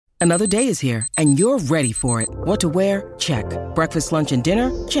Another day is here, and you're ready for it. What to wear? Check. Breakfast, lunch, and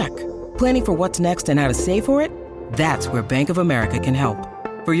dinner? Check. Planning for what's next and how to save for it? That's where Bank of America can help.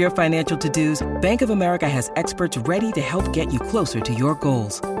 For your financial to-dos, Bank of America has experts ready to help get you closer to your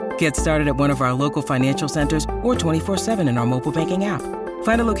goals. Get started at one of our local financial centers or 24/7 in our mobile banking app.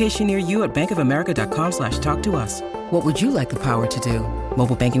 Find a location near you at bankofamerica.com/talktous. What would you like the power to do?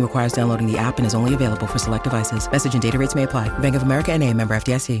 Mobile banking requires downloading the app and is only available for select devices. Message and data rates may apply. Bank of America N.A., member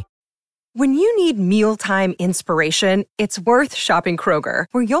FDIC. When you need mealtime inspiration, it's worth shopping Kroger,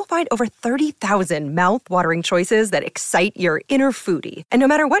 where you'll find over 30,000 mouth-watering choices that excite your inner foodie. And no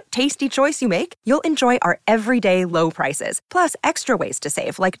matter what tasty choice you make, you'll enjoy our everyday low prices, plus extra ways to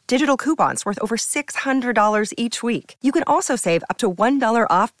save, like digital coupons worth over $600 each week. You can also save up to $1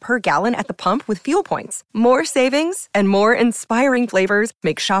 off per gallon at the pump with fuel points. More savings and more inspiring flavors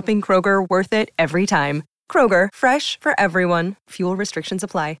make shopping Kroger worth it every time. Kroger, fresh for everyone. Fuel restrictions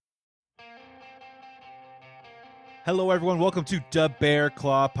apply. Hello, everyone. Welcome to the Bear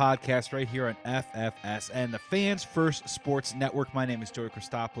Claw Podcast right here on FFS and the Fans First Sports Network. My name is Joey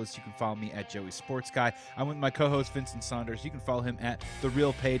Christopoulos. You can follow me at Joey Sports Guy. I'm with my co-host Vincent Saunders. You can follow him at The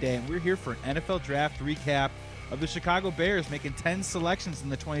Real Payday. And we're here for an NFL draft recap of the Chicago Bears making 10 selections in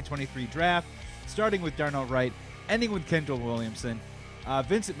the 2023 draft, starting with Darnell Wright, ending with Kendall Williamson.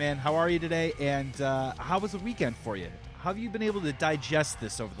 Vincent, man, how are you today? And how was the weekend for you? How have you been able to digest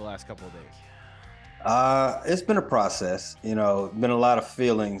this over the last couple of days? It's been a process, been a lot of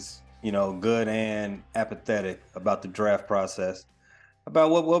feelings, good and apathetic about the draft process, about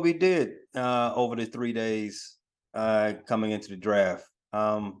what we did over the 3 days coming into the draft.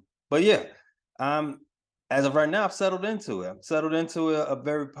 But yeah, as of right now, I've settled into it. I've settled into a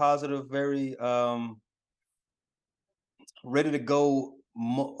very positive, very ready to go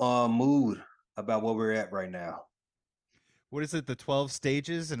mood about where we're at right now. What is it, the 12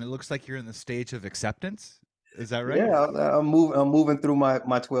 stages, and it looks like you're in the stage of acceptance? Is that right? Yeah, I'm moving through my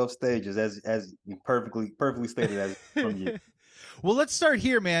 12 stages as you perfectly stated as from you. Well, let's start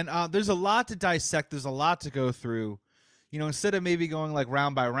here, man. There's a lot to dissect. There's a lot to go through. Instead of maybe going like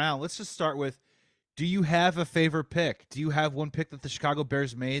round by round, let's just start with, do you have a favorite pick? Do you have one pick that the Chicago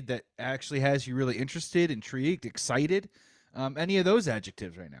Bears made that actually has you really interested, intrigued, excited? Any of those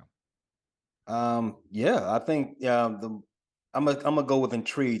adjectives right now? Yeah, I think I'm gonna go with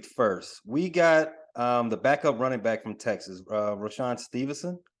intrigued first. We got the backup running back from Texas, Rashawn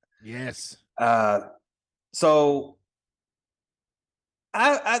Stevenson. Yes. So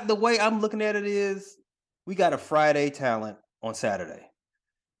I the way I'm looking at it is we got a Friday talent on Saturday.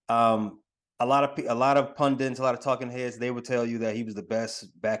 A lot of pundits, a lot of talking heads, they would tell you that he was the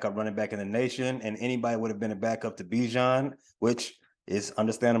best backup running back in the nation, and anybody would have been a backup to Bijan, which is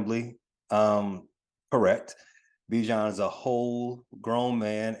understandably correct. Bijan is a whole grown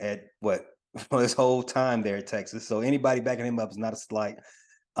man at his whole time there at Texas. So anybody backing him up is not a slight.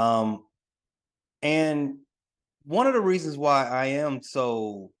 And one of the reasons why I am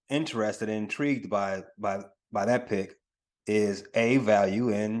so interested and intrigued by that pick is A,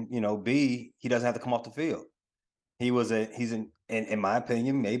 value, and B, he doesn't have to come off the field. He's in my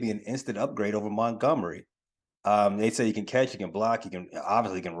opinion, maybe an instant upgrade over Montgomery. They say he can catch, he can block, he can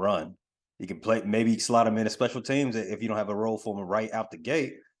run. You can play, maybe slot him into special teams if you don't have a role for him right out the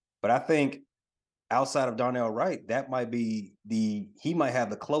gate. But I think outside of Darnell Wright, that might be he might have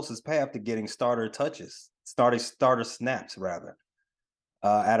the closest path to getting starter snaps rather,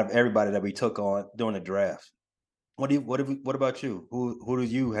 out of everybody that we took on during the draft. What about you? Who do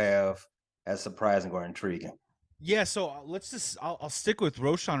you have as surprising or intriguing? Yeah, so I'll stick with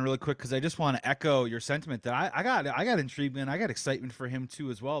Roschon really quick because I just want to echo your sentiment that I got intriguement, I got excitement for him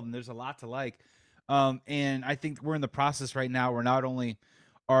too as well, and there's a lot to like. And I think we're in the process right now where not only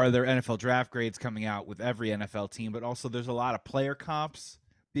are there NFL draft grades coming out with every NFL team, but also there's a lot of player comps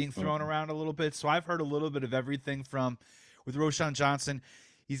being thrown around a little bit. So I've heard a little bit of everything with Roschon Johnson.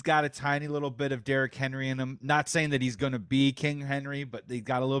 He's got a tiny little bit of Derrick Henry in him. Not saying that he's going to be King Henry, but he's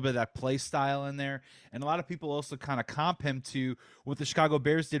got a little bit of that play style in there. And a lot of people also kind of comp him to what the Chicago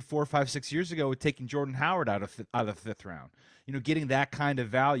Bears did 4, 5, 6 years ago with taking Jordan Howard out of the fifth round. Getting that kind of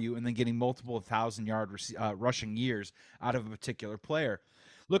value and then getting multiple 1,000-yard rushing years out of a particular player.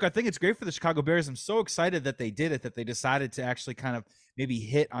 Look, I think it's great for the Chicago Bears. I'm so excited that they did it, that they decided to actually kind of maybe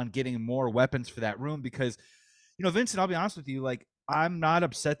hit on getting more weapons for that room because, Vincent, I'll be honest with you, like, I'm not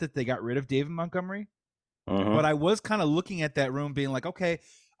upset that they got rid of David Montgomery, but I was kind of looking at that room being like, okay,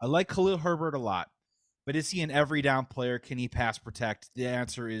 I like Khalil Herbert a lot, but is he an every down player? Can he pass protect? The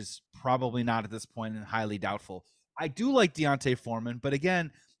answer is probably not at this point and highly doubtful. I do like Deontay Foreman, but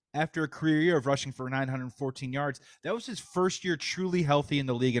again, after a career year of rushing for 914 yards. That was his first year truly healthy in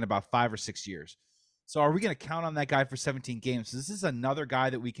the league in about 5 or 6 years. So are we going to count on that guy for 17 games? This is another guy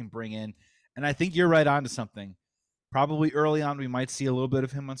that we can bring in. And I think you're right on to something. Probably early on, we might see a little bit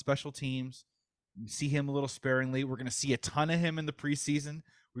of him on special teams. We see him a little sparingly. We're going to see a ton of him in the preseason.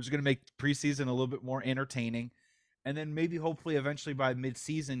 We're just going to make preseason a little bit more entertaining. And then maybe hopefully eventually by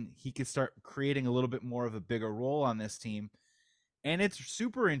midseason, he could start creating a little bit more of a bigger role on this team. And it's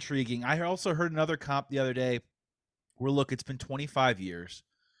super intriguing. I also heard another comp the other day where, look, it's been 25 years,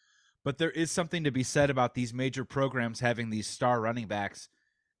 but there is something to be said about these major programs having these star running backs.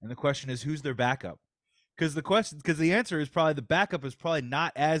 And the question is, who's their backup? Because the answer is probably the backup is probably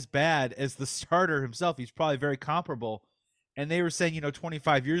not as bad as the starter himself. He's probably very comparable. And they were saying,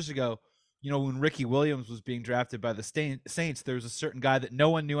 25 years ago, when Ricky Williams was being drafted by the Saints, there was a certain guy that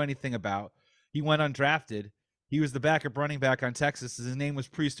no one knew anything about. He went undrafted. He was the backup running back on Texas. His name was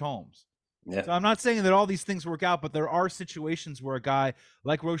Priest Holmes. Yeah. So I'm not saying that all these things work out, but there are situations where a guy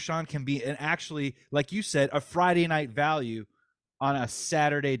like Roschon can be an actually, like you said, a Friday night value on a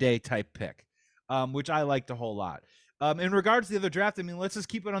Saturday day type pick, which I liked a whole lot. In regards to the other draft, let's just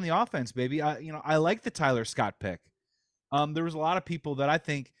keep it on the offense, baby. I like the Tyler Scott pick. There was a lot of people that I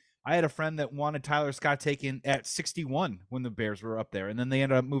had a friend that wanted Tyler Scott taken at 61 when the Bears were up there, and then they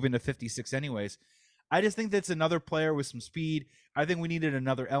ended up moving to 56 anyways. I just think that's another player with some speed. I think we needed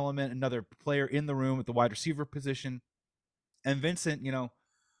another element, another player in the room at the wide receiver position. And Vincent,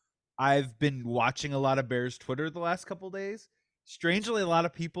 I've been watching a lot of Bears Twitter the last couple of days. Strangely, a lot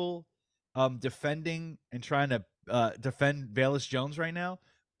of people defending and trying to defend Velus Jones right now.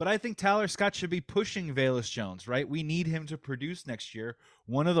 But I think Tyler Scott should be pushing Velus Jones, right? We need him to produce next year.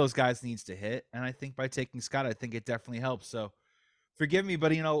 One of those guys needs to hit. And I think by taking Scott, I think it definitely helps. So forgive me,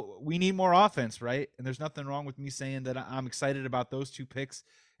 but, we need more offense, right? And there's nothing wrong with me saying that I'm excited about those two picks.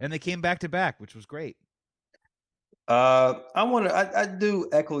 And they came back to back, which was great. I do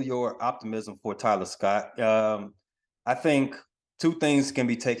echo your optimism for Tyler Scott. I think two things can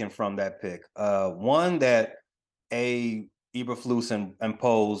be taken from that pick. One, that Eberflus and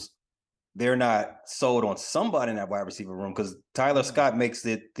Poles, they're not sold on somebody in that wide receiver room, because Tyler Scott makes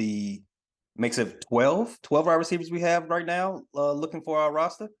it 12 wide receivers we have right now looking for our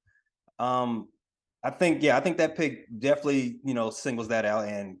roster. I think that pick definitely, singles that out.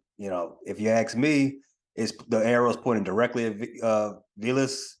 And, if you ask me, it's the arrow's pointing directly at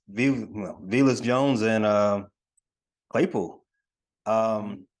Velus Jones and Claypool.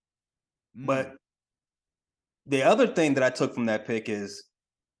 But the other thing that I took from that pick is,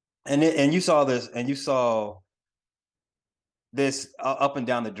 and you saw this up and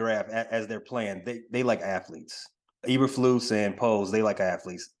down the draft as they're playing. They like athletes. Eberflus and Poles, they like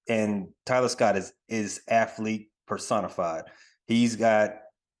athletes, and Tyler Scott is athlete personified. He's got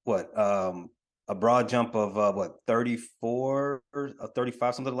a broad jump of 34 or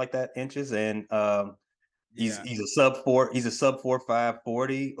 35, something like that, inches, and he's a sub 4.5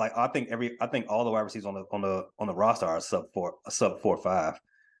 40. Like I think all the wide receivers on the roster are a sub 4.5.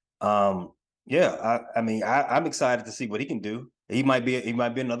 I'm excited to see what he can do. He might be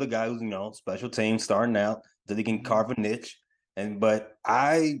another guy who's special team starting out that he can carve a niche. But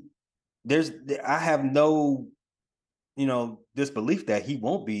I have no disbelief that he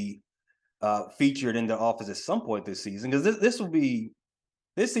won't be featured in the office at some point this season, because this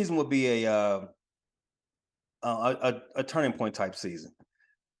season would be a turning point type season.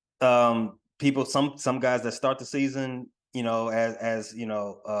 Some guys that start the season as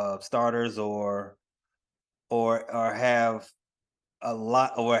starters or have a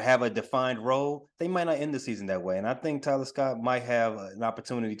lot or have a defined role, they might not end the season that way. And I think Tyler Scott might have an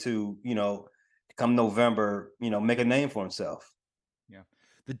opportunity to come November make a name for himself. Yeah,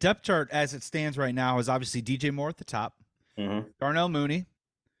 the depth chart as it stands right now is obviously DJ Moore at the top, Darnell Mooney.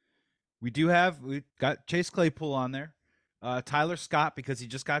 We've got Chase Claypool on there, Tyler Scott because he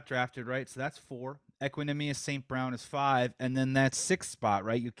just got drafted, right? So that's 4. Equanimeous St. Brown is 5, and then that 6th spot,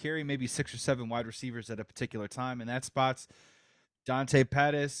 right? You carry maybe 6 or 7 wide receivers at a particular time, and that spot's Dante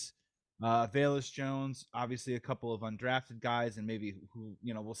Pettis, Velus Jones, obviously a couple of undrafted guys, and maybe who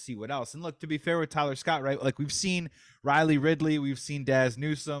we'll see what else. And look, to be fair with Tyler Scott, right? Like we've seen Riley Ridley, we've seen Daz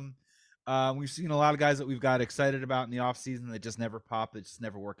Newsome, we've seen a lot of guys that we've got excited about in the offseason that just never pop, that just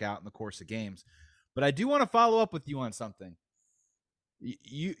never work out in the course of games. But I do want to follow up with you on something.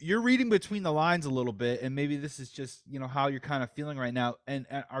 You're reading between the lines a little bit, and maybe this is just how you're kind of feeling right now. And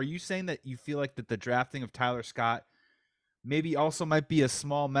are you saying that you feel like that the drafting of Tyler Scott maybe also might be a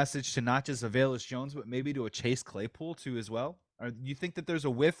small message to not just Velus Jones, but maybe to a Chase Claypool too as well? Or do you think that there's a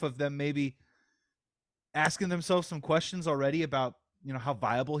whiff of them maybe asking themselves some questions already about how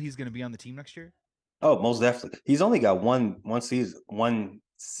viable he's going to be on the team next year? Oh, most definitely. He's only got one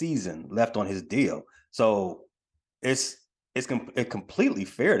season left on his deal, so it's it's completely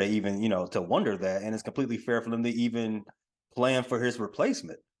fair to even to wonder that, and it's completely fair for them to even plan for his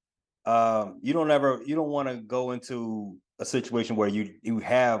replacement. You don't want to go into a situation where you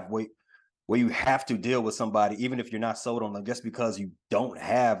have to deal with somebody, even if you're not sold on them, just because you don't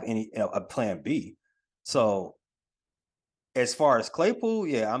have a plan B. So as far as Claypool,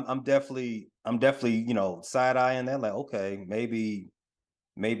 yeah, I'm definitely side eyeing that. Like, okay, maybe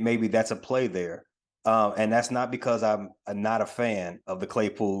that's a play there, and that's not because I'm not a fan of the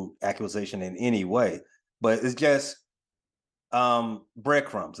Claypool acquisition in any way, but it's just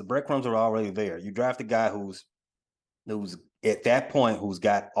breadcrumbs. The breadcrumbs are already there. You draft a guy who's at that point who's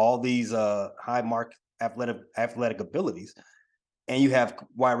got all these high mark athletic abilities, and you have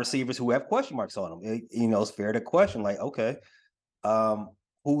wide receivers who have question marks on them. It's fair to question, like, okay,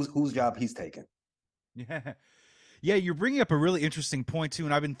 whose job he's taking. Yeah. Yeah, you're bringing up a really interesting point too,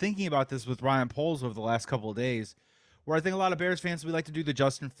 and I've been thinking about this with Ryan Poles over the last couple of days, where I think a lot of Bears fans, we like to do the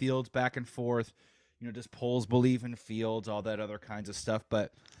Justin Fields back and forth. Does Poles believe in Fields, all that other kinds of stuff.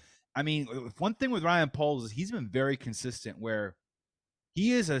 But I mean, one thing with Ryan Poles is he's been very consistent, where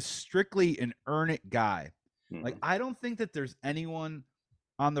he is a strictly an earn it guy. Like, I don't think that there's anyone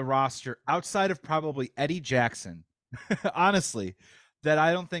on the roster outside of probably Eddie Jackson, honestly, that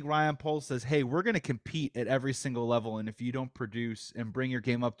I don't think Ryan Poles says, hey, we're going to compete at every single level. And if you don't produce and bring your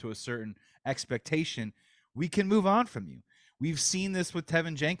game up to a certain expectation, we can move on from you. We've seen this with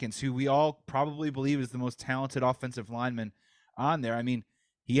Tevin Jenkins, who we all probably believe is the most talented offensive lineman on there. I mean,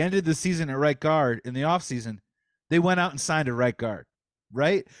 he ended the season at right guard. In the offseason, they went out and signed a right guard,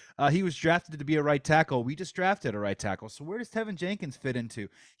 right? He was drafted to be a right tackle. We just drafted a right tackle. So where does Tevin Jenkins fit into?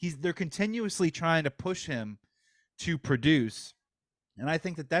 They're continuously trying to push him to produce. And I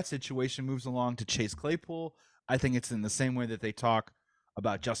think that situation moves along to Chase Claypool. I think it's in the same way that they talk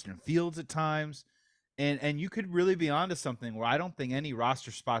about Justin Fields at times. And you could really be onto something where I don't think any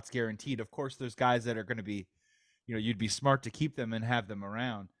roster spot's guaranteed. Of course, there's guys that are going to be, you'd be smart to keep them and have them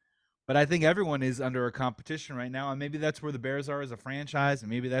around. But I think everyone is under a competition right now, and maybe that's where the Bears are as a franchise, and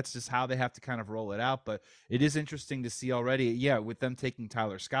maybe that's just how they have to kind of roll it out. But it is interesting to see already, yeah, with them taking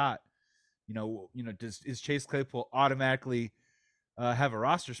Tyler Scott, is Chase Claypool automatically have a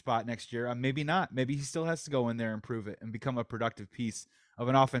roster spot next year? Maybe not. Maybe he still has to go in there and prove it and become a productive piece of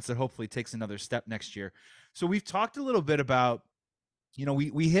an offense that hopefully takes another step next year. So we've talked a little bit about,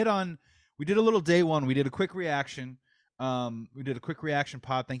 we did a little day one. We did a quick reaction. We did a quick reaction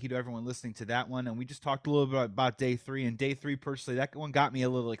pod. Thank you to everyone listening to that one. And we just talked a little bit about day three. And day three, personally, that one got me a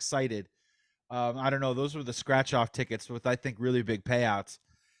little excited. I don't know. Those were the scratch off tickets with, I think, really big payouts.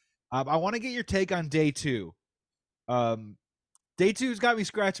 I want to get your take on day two. Day two's got me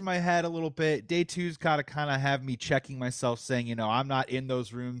scratching my head a little bit. Day two's got to kind of have me checking myself, saying, I'm not in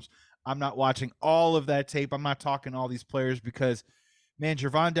those rooms. I'm not watching all of that tape. I'm not talking to all these players because, man,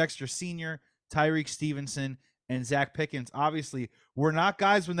 Gervon Dexter Sr., Tyreek Stevenson, and Zach Pickens, obviously, were not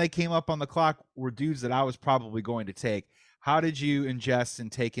guys when they came up on the clock, were dudes that I was probably going to take. How did you ingest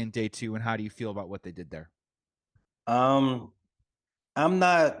and take in day two, and how do you feel about what they did there? I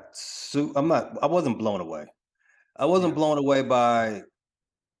wasn't blown away. I wasn't blown away by,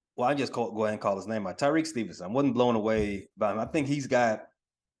 well, I just go ahead and call his name out. Tyreek Stevenson. I wasn't blown away by him. I think he's got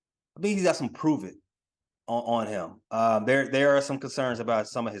some prove it on him. There are some concerns about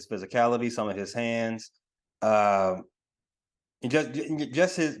some of his physicality, some of his hands, and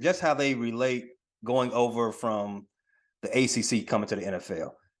just how they relate going over from the ACC coming to the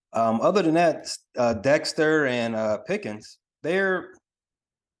NFL. Other than that, Dexter and Pickens, they're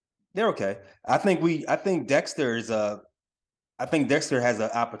okay. I think Dexter has an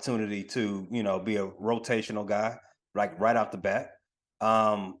opportunity to, be a rotational guy, like right off the bat.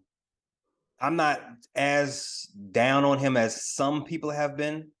 I'm not as down on him as some people have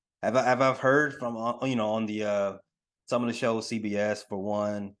been. I've heard from on the some of the shows, CBS for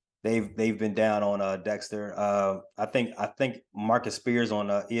one, they've been down on Dexter. I think Marcus Spears on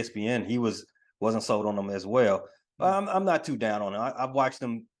ESPN, he wasn't sold on him as well. But I'm not too down on him. I've watched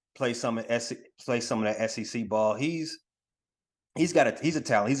him play some of that SEC ball. He's a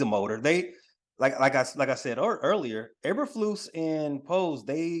talent. He's a motor. They like I said earlier, Eberflus and Poles,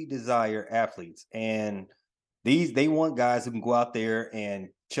 they desire athletes, and they want guys who can go out there and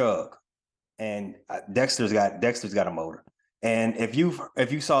chug. And Dexter's got a motor. And if you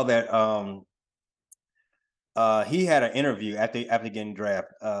saw that, he had an interview after getting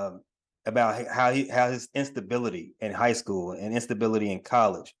drafted about how his instability in high school and instability in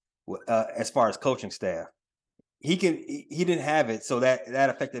college, as far as coaching staff. he didn't have it, so that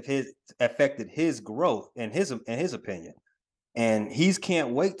affected his growth in his opinion. And he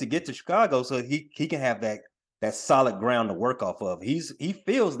can't wait to get to Chicago so he can have that solid ground to work off of. He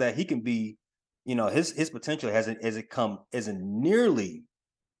feels that he can be, his potential isn't nearly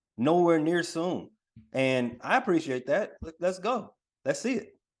nowhere near soon. And I appreciate that. Let's go. Let's see it.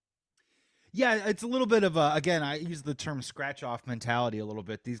 Yeah, it's a little bit of again, I use the term scratch off mentality a little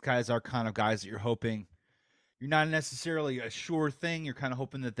bit. These guys are kind of guys that you're hoping, you're not necessarily a sure thing. You're kind of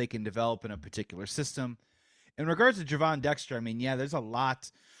hoping that they can develop in a particular system. In regards to Javon Dexter, I mean, yeah, there's going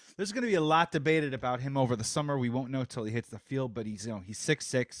to be a lot debated about him over the summer. We won't know till he hits the field, but he's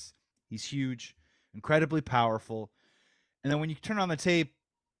 6'6", he's huge, incredibly powerful. And then when you turn on the tape,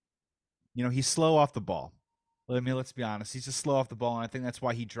 he's slow off the ball. I mean, let's be honest, he's just slow off the ball, and I think that's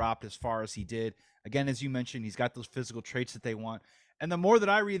why he dropped as far as he did. Again, as you mentioned, he's got those physical traits that they want. And the more that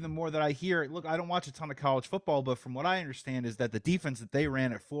I read, the more that I hear, look, I don't watch a ton of college football, but from what I understand is that the defense that they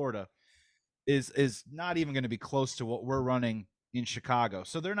ran at Florida is not even going to be close to what we're running in Chicago.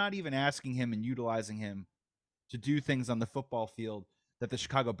 So they're not even asking him and utilizing him to do things on the football field that the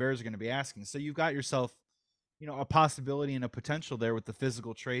Chicago Bears are going to be asking. So you've got yourself, a possibility and a potential there with the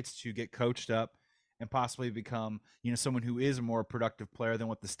physical traits to get coached up and possibly become, someone who is a more productive player than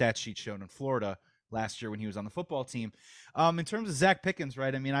what the stat sheet showed in Florida last year when he was on the football team. In terms of Zach Pickens,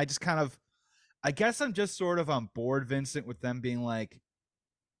 right? I mean, I guess I'm just sort of on board, Vincent, with them being like,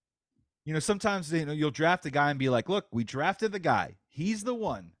 sometimes you'll draft a guy and be like, look, we drafted the guy. He's the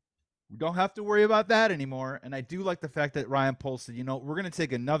one. We don't have to worry about that anymore. And I do like the fact that Ryan Poles said, we're going to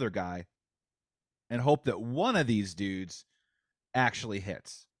take another guy and hope that one of these dudes actually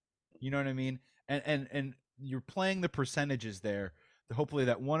hits. You know what I mean? And you're playing the percentages there. Hopefully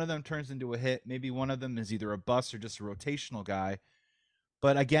that one of them turns into a hit. Maybe one of them is either a bust or just a rotational guy.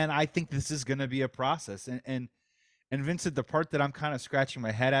 But again, I think this is going to be a process. And Vincent, the part that I'm kind of scratching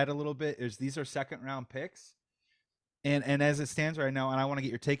my head at a little bit is these are second round picks. And as it stands right now, and I want to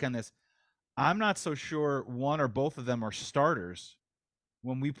get your take on this, I'm not so sure one or both of them are starters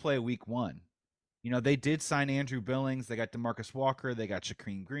when we play week 1. They did sign Andrew Billings. They got DeMarcus Walker. They got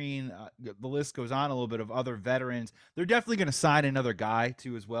Shaquem Green. The list goes on a little bit of other veterans. They're definitely going to sign another guy,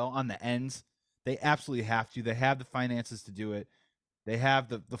 too, as well, on the ends. They absolutely have to. They have the finances to do it. They have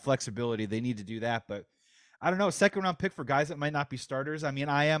the flexibility. They need to do that. But I don't know, a second-round pick for guys that might not be starters. I mean,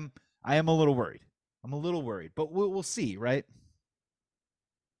 I am a little worried. I'm a little worried. But we'll see, right?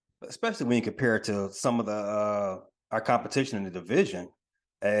 Especially when you compare it to some of the our competition in the division.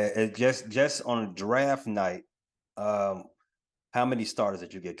 It just on a draft night, how many starters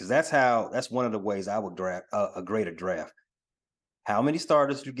did you get? Because that's one of the ways I would grade a draft. How many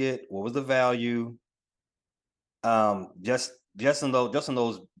starters did you get? What was the value? Just in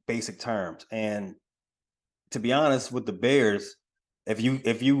those basic terms. And to be honest, with the Bears, if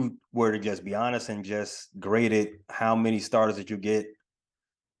you were to just be honest and just grade it, how many starters did you get?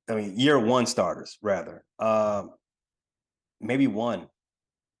 I mean, year 1 starters rather, maybe one.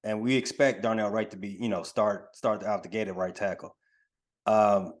 And we expect Darnell Wright to be, start out the gate at right tackle.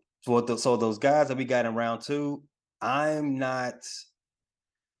 So those guys that we got in round 2, I'm not.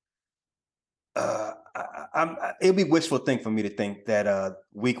 It'd be wishful think for me to think that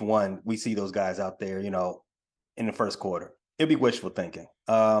week 1 we see those guys out there, in the first quarter. It'd be wishful thinking.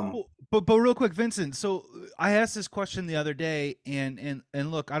 But real quick, Vincent. So I asked this question the other day, and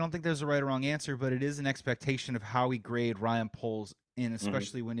look, I don't think there's a right or wrong answer, but it is an expectation of how we grade Ryan Poles, and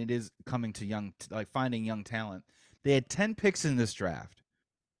especially when it is coming to finding young talent. They had 10 picks in this draft.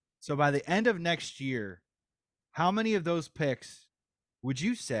 So by the end of next year, how many of those picks would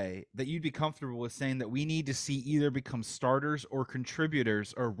you say that you'd be comfortable with saying that we need to see either become starters or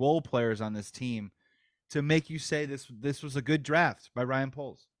contributors or role players on this team to make you say this was a good draft by Ryan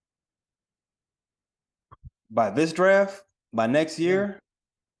Poles? By this draft, by next year,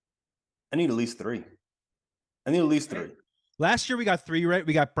 I need at least 3. Last year we got 3, right?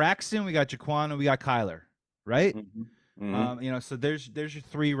 We got Braxton, we got Jaquan, and we got Kyler, right? So there's your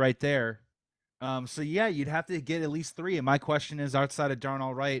 3 right there. So yeah, you'd have to get at least 3. And my question is, outside of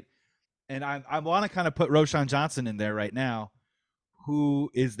Darnell Wright, and I want to kind of put Roschon Johnson in there right now, who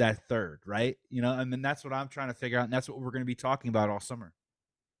is that third, right? I mean, that's what I'm trying to figure out, and that's what we're going to be talking about all summer.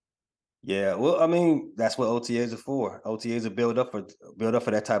 Yeah, well, I mean, that's what OTAs are for. OTAs are built up for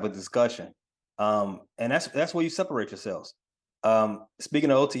that type of discussion, and that's where you separate yourselves.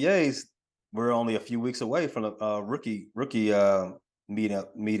 Speaking of OTAs, we're only a few weeks away from the rookie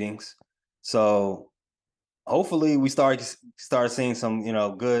meetings, so hopefully we start seeing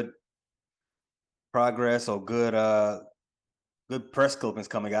some good progress or good press clippings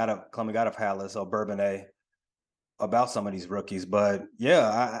coming out of Halas or Bourbonnais. about some of these rookies. But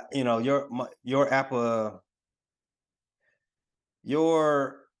yeah, your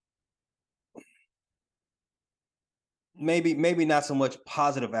maybe not so much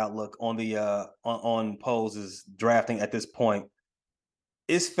positive outlook on the on Poles' drafting at this point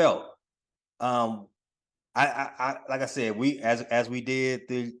is felt. I like I said, we as we did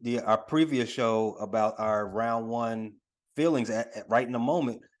our previous show about our round one feelings right in the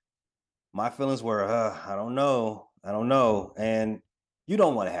moment. My feelings were, I don't know, and you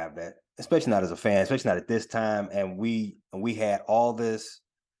don't want to have that, especially not as a fan, especially not at this time. And we had all this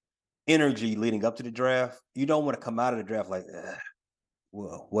energy leading up to the draft. You don't want to come out of the draft like,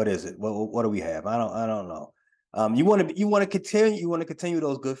 well, what is it? What do we have? I don't know. You want to continue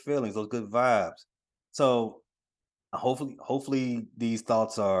those good feelings, those good vibes. So hopefully these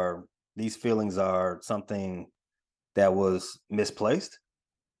feelings are something that was misplaced,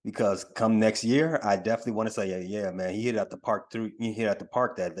 because come next year, I definitely want to say, yeah, man, he hit at the park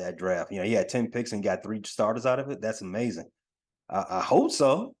that draft. He had 10 picks and got 3 starters out of it. That's amazing. I hope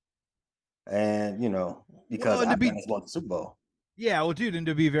so. And because I've done this one the Super Bowl. Yeah, well, dude, and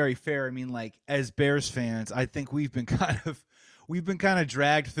to be very fair, I mean, like, as Bears fans, I think we've been kind of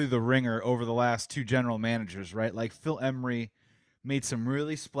dragged through the ringer over the last 2 general managers, right? Like, Phil Emery made some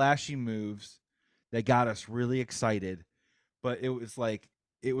really splashy moves that got us really excited, but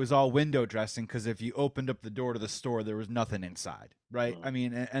it was all window dressing, because if you opened up the door to the store, there was nothing inside, right? I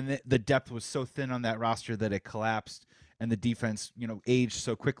mean, and the depth was so thin on that roster that it collapsed, and the defense, aged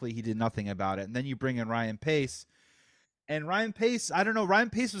so quickly he did nothing about it. And then you bring in Ryan Pace. And Ryan Pace, I don't know, Ryan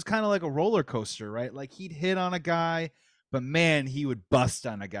Pace was kind of like a roller coaster, right? Like, he'd hit on a guy, but man, he would bust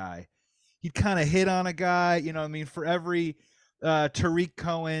on a guy. He'd kind of hit on a guy, I mean, for every Tariq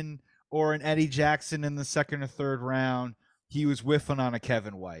Cohen or an Eddie Jackson in the second or third round, he was whiffing on a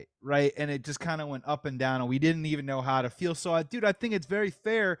Kevin White, right? And it just kind of went up and down, and we didn't even know how to feel. So, I think it's very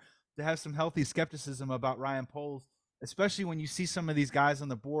fair to have some healthy skepticism about Ryan Poles, especially when you see some of these guys on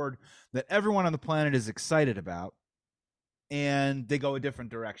the board that everyone on the planet is excited about, and they go a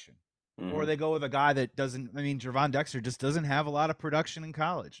different direction. Mm-hmm. Or they go with a guy that doesn't, I mean, Gervon Dexter just doesn't have a lot of production in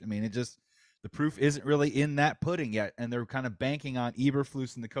college. I mean, the proof isn't really in that pudding yet, and they're kind of banking on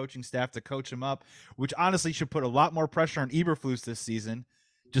Eberflus and the coaching staff to coach him up, which honestly should put a lot more pressure on Eberflus this season.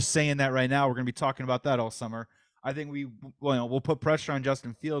 Just saying that right now, we're going to be talking about that all summer. I think we'll put pressure on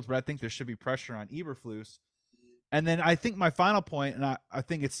Justin Fields, but I think there should be pressure on Eberflus. And then I think my final point, and I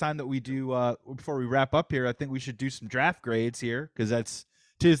think it's time that we do, before we wrap up here, I think we should do some draft grades here, because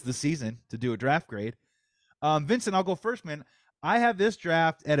tis the season to do a draft grade. Vincent, I'll go first, man. I have this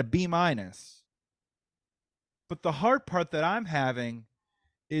draft at a B-. But the hard part that I'm having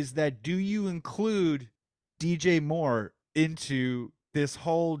is that, do you include DJ Moore into this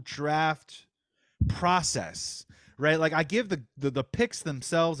whole draft process, right? Like, I give the picks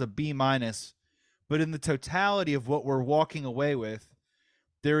themselves a B-, but in the totality of what we're walking away with,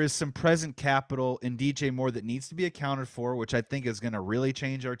 there is some present capital in DJ Moore that needs to be accounted for, which I think is going to really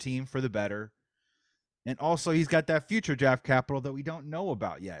change our team for the better. And also, he's got that future draft capital that we don't know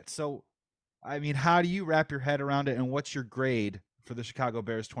about yet. So, I mean, how do you wrap your head around it, and what's your grade for the Chicago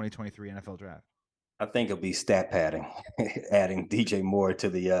Bears 2023 NFL Draft? I think it'll be stat padding, adding DJ Moore to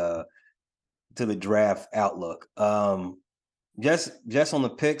the draft outlook. Just on the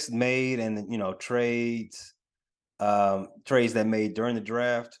picks made, and trades that made during the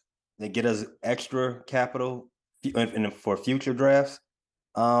draft, they get us extra capital for future drafts.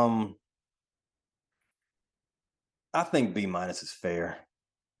 I think B- is fair.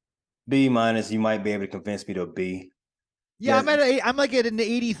 B-, you might be able to convince me to a B. Yeah, I'm like at an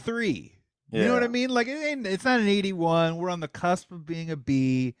 83. You know what I mean? Like, it's not an 81. We're on the cusp of being a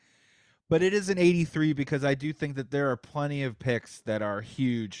B, but it is an 83, because I do think that there are plenty of picks that are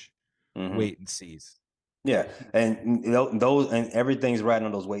huge wait and sees. Yeah, and those, and everything's right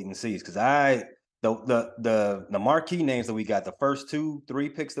on those wait and sees, because the marquee names that we got, the first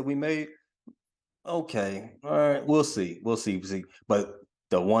 2-3 picks that we made, okay, all right, we'll see. But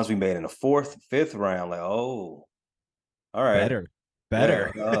the ones we made in the 4th, 5th round, like, oh, all right,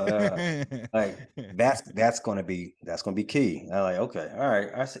 better. Like, that's gonna be key. I'm like, okay, all right,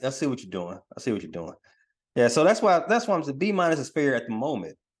 I see what you're doing. Yeah, so that's why I'm saying B- is fair at the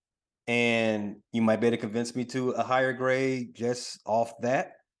moment, and you might be able to convince me to a higher grade just off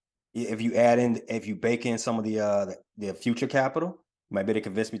that. If you bake in some of the future capital, you might be able to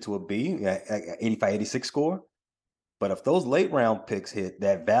convince me to a B, 85, 86 score. But if those late round picks hit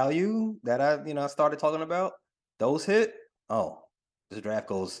that value that I started talking about, those hit, this draft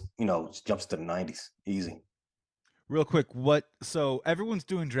goes, jumps to the 90s, easy. Real quick, so everyone's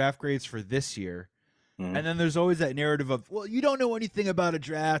doing draft grades for this year. And then there's always that narrative of, well, you don't know anything about a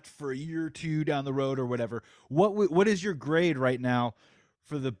draft for a year or two down the road or whatever. What is your grade right now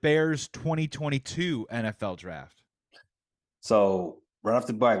for the Bears 2022 NFL draft? So right off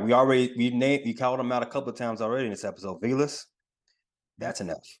the bat, we called him out a couple of times already in this episode. Velus, that's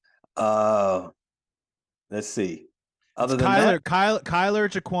enough. Let's see. Other than that, Kyler,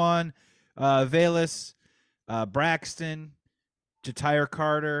 Jaquan, Velus, Braxton, Ja'Tyre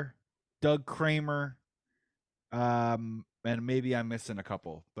Carter, Doug Kramer, and maybe I'm missing a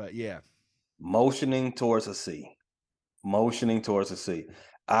couple, but yeah. Motioning towards a C.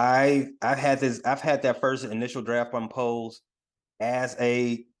 I've had that first initial draft on polls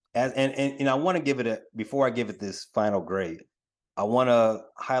and I want to give it before I give it this final grade. I want to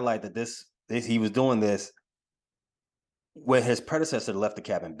highlight that this he was doing this when his predecessor left the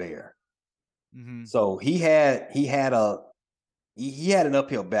cabin bare. Mm-hmm. So he had an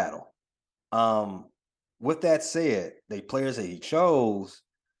uphill battle. With that said, the players that he chose,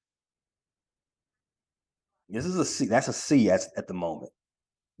 this is a C. That's a C at the moment.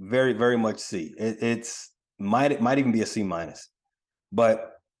 Very, very much C. It might even be a C minus,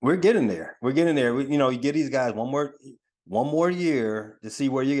 but we're getting there. You get these guys one more year to see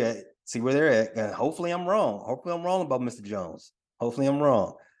where they're at, and hopefully I'm wrong. Hopefully I'm wrong about Mr. Jones. Hopefully I'm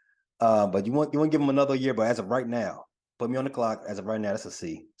wrong. But you want to give him another year. But as of right now, put me on the clock. As of right now, that's a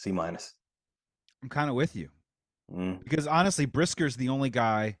C minus. I'm kind of with you because honestly, Brisker's the only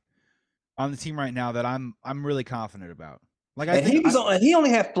guy on the team right now that I'm really confident about. Like he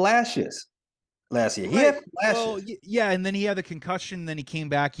only had flashes last year. He had flashes. Well, yeah, and then he had the concussion. Then he came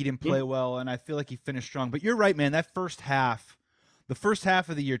back. He didn't play well, and I feel like he finished strong. But you're right, man. The first half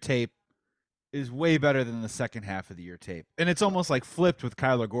of the year tape is way better than the second half of the year tape, and it's almost like flipped with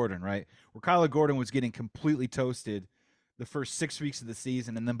Kyler Gordon, right? Where Kyler Gordon was getting completely toasted the first 6 weeks of the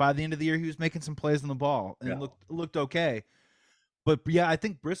season, and then by the end of the year, he was making some plays on the ball and looked okay. But yeah, I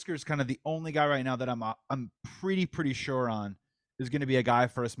think Brisker's kind of the only guy right now that I'm pretty sure on is going to be a guy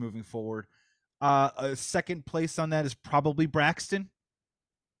for us moving forward. A second place on that is probably Braxton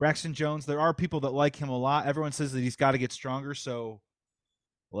Jones. There are people that like him a lot. Everyone says that he's got to get stronger, so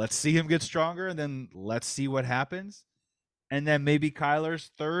let's see him get stronger, and then let's see what happens. And then maybe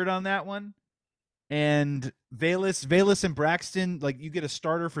Kyler's third on that one. And Velus and Braxton, like you get a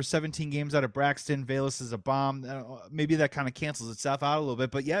starter for 17 games out of Braxton. Velus is a bomb. Maybe that kind of cancels itself out a little bit.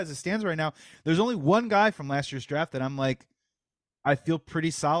 But yeah, as it stands right now, there's only one guy from last year's draft that I'm like, I feel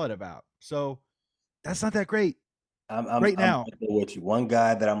pretty solid about. So that's not that great. I'm with you. One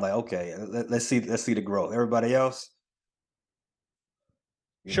guy that I'm like, okay, let's see the growth. Everybody else,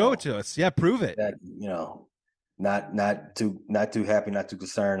 show it to us. Yeah, prove it. That, not too happy, not too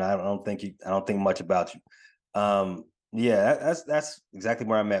concerned. I don't think much about you. Yeah, that's exactly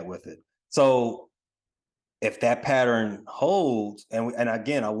where I'm at with it. So if that pattern holds, and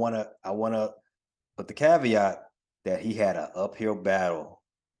again, I want to put the caveat that he had an uphill battle.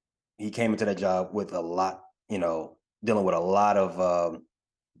 He came into that job with a lot, dealing with a lot of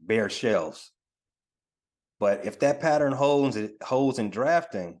bare shells. But if that pattern holds in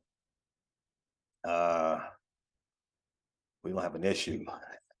drafting, we don't have an issue.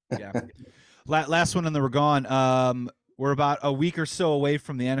 Yeah. Last one, and then we're gone. We're about a week or so away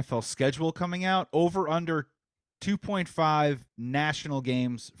from the NFL schedule coming out. Over under 2.5 national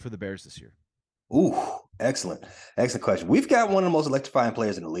games for the Bears this year. Ooh, excellent question. We've got one of the most electrifying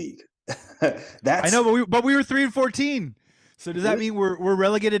players in the league. I know, but we were 3-14. So does that mean we're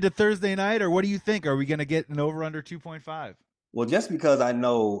relegated to Thursday night, or what do you think? Are we going to get an over under 2.5? Well, just because I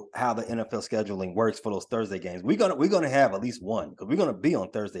know how the NFL scheduling works for those Thursday games, we're gonna have at least one, because we're gonna be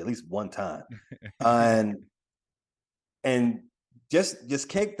on Thursday at least one time, and just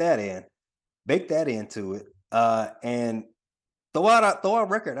bake that into it, and throw our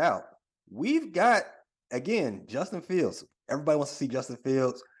record out. We've got, again, Justin Fields. Everybody wants to see Justin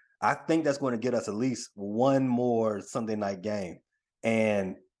Fields. I think that's going to get us at least one more Sunday night game,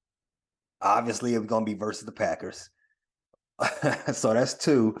 and obviously it's going to be versus the Packers. So that's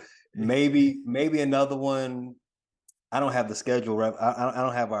two. Maybe another one. I don't have the schedule right. I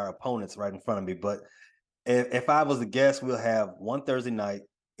don't have our opponents right in front of me. But if I was to guess, we'll have one Thursday night.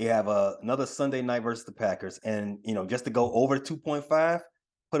 You have another Sunday night versus the Packers, and just to go over 2.5,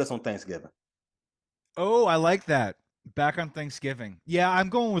 put us on Thanksgiving. Oh, I like that. Back on Thanksgiving. Yeah, I'm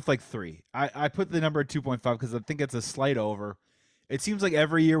going with like 3. I put the number at 2.5 because I think it's a slight over. It seems like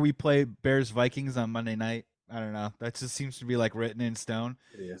every year we play Bears Vikings on Monday night. I don't know. That just seems to be like written in stone.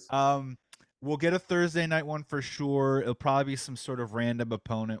 It is. We'll get a Thursday night one for sure. It'll probably be some sort of random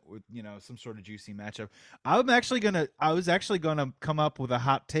opponent with, some sort of juicy matchup. I was actually gonna come up with a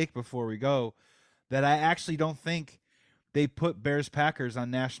hot take before we go. that I actually don't think they put Bears-Packers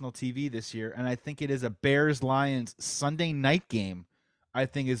on national TV this year, and I think it is a Bears-Lions Sunday night game. I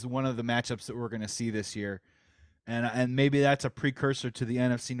think is one of the matchups that we're going to see this year, and maybe that's a precursor to the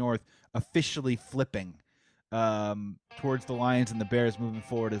NFC North officially flipping towards the Lions and the Bears moving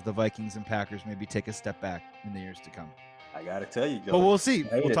forward as the Vikings and Packers maybe take a step back in the years to come. I gotta tell you, Joe. But we'll see.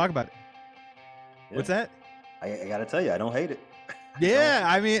 We'll talk about it. Yeah. What's that? I gotta tell you, I don't hate it. Yeah,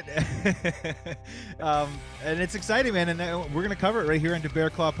 I mean, and it's exciting, man. And we're gonna cover it right here on the Bear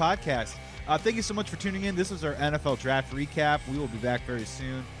Claw Podcast. Thank you so much for tuning in. This was our NFL Draft recap. We will be back very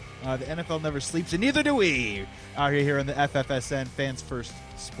soon. The NFL never sleeps, and neither do we. Out here on the FFSN Fans First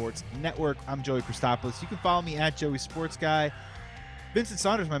Sports Network. I'm Joey Christopoulos. You can follow me at Joey Sports Guy. Vincent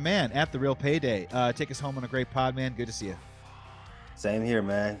Saunders, my man, at The Real Payday. Take us home on a great pod, man. Good to see you. Same here,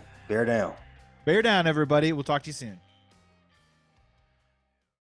 man. Bear down. Bear down, everybody. We'll talk to you soon.